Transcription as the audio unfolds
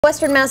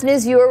Western Mass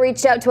News viewer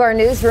reached out to our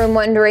newsroom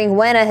wondering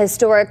when a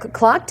historic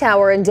clock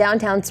tower in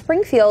downtown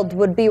Springfield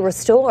would be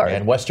restored.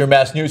 And Western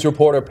Mass News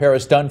reporter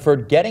Paris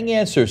Dunford getting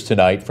answers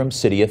tonight from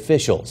city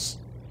officials.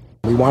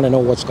 We want to know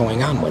what's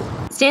going on with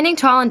it. Standing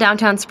tall in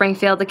downtown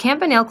Springfield, the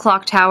Campanile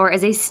clock tower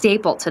is a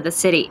staple to the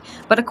city.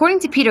 But according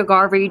to Peter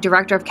Garvey,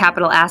 director of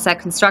Capital Asset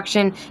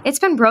Construction, it's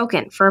been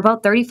broken for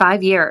about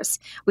 35 years.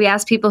 We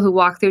asked people who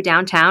walk through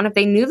downtown if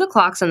they knew the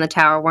clocks on the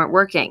tower weren't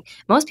working.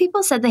 Most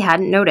people said they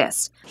hadn't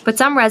noticed. But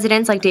some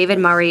residents, like David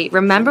Murray,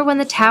 remember when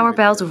the tower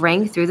bells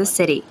rang through the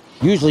city.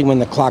 Usually when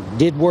the clock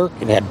did work,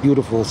 it had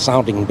beautiful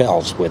sounding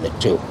bells with it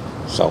too.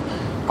 So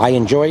I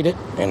enjoyed it,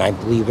 and I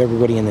believe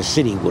everybody in the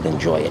city would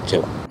enjoy it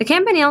too. The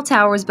Campanile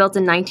Tower was built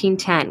in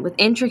 1910 with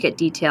intricate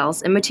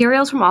details and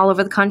materials from all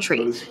over the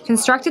country,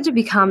 constructed to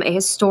become a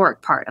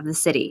historic part of the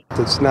city.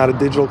 It's not a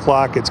digital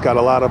clock. It's got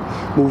a lot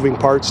of moving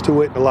parts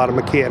to it and a lot of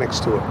mechanics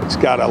to it. It's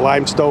got a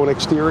limestone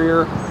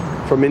exterior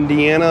from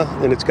Indiana,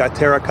 and it's got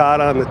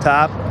terracotta on the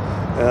top.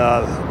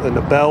 And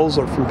the bells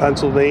are from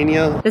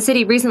Pennsylvania. The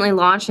city recently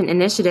launched an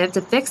initiative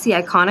to fix the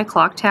iconic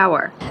clock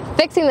tower.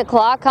 Fixing the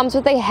clock comes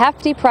with a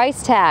hefty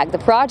price tag. The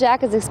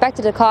project is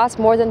expected to cost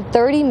more than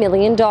 $30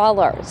 million.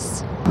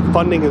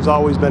 Funding has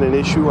always been an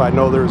issue. I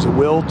know there's a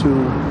will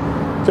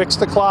to fix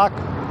the clock,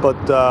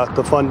 but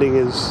the funding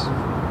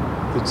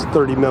it's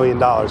 $30 million,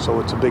 so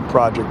it's a big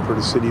project for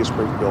the city of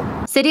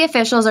Springfield. City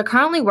officials are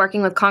currently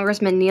working with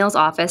Congressman Neal's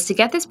office to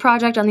get this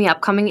project on the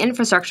upcoming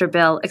infrastructure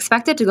bill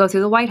expected to go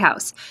through the White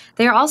House.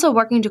 They are also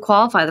working to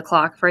qualify the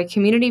clock for a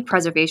Community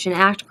Preservation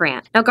Act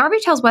grant. Now, Garvey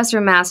tells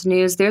Western Mass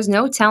News there's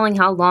no telling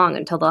how long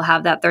until they'll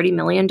have that $30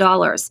 million.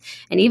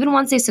 And even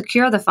once they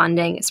secure the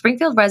funding,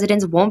 Springfield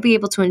residents won't be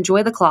able to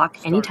enjoy the clock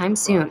anytime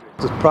soon.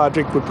 This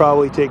project would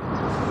probably take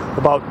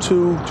about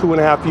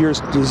 2.5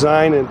 years to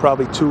design, and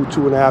probably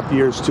 2.5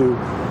 years to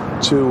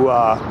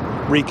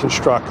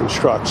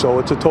construct. So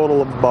it's a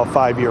total of about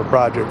 5-year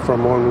project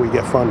from when we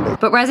get funding.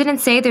 But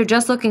residents say they're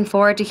just looking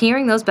forward to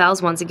hearing those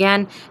bells once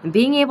again and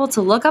being able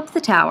to look up the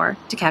tower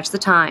to catch the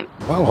time.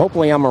 Well,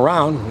 hopefully I'm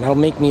around. That'll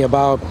make me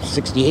about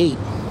 68.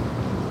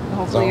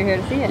 Hopefully you're here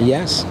to see it.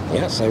 Yes,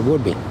 I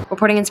would be.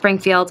 Reporting in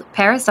Springfield,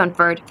 Paris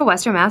Dunford for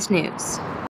Western Mass News.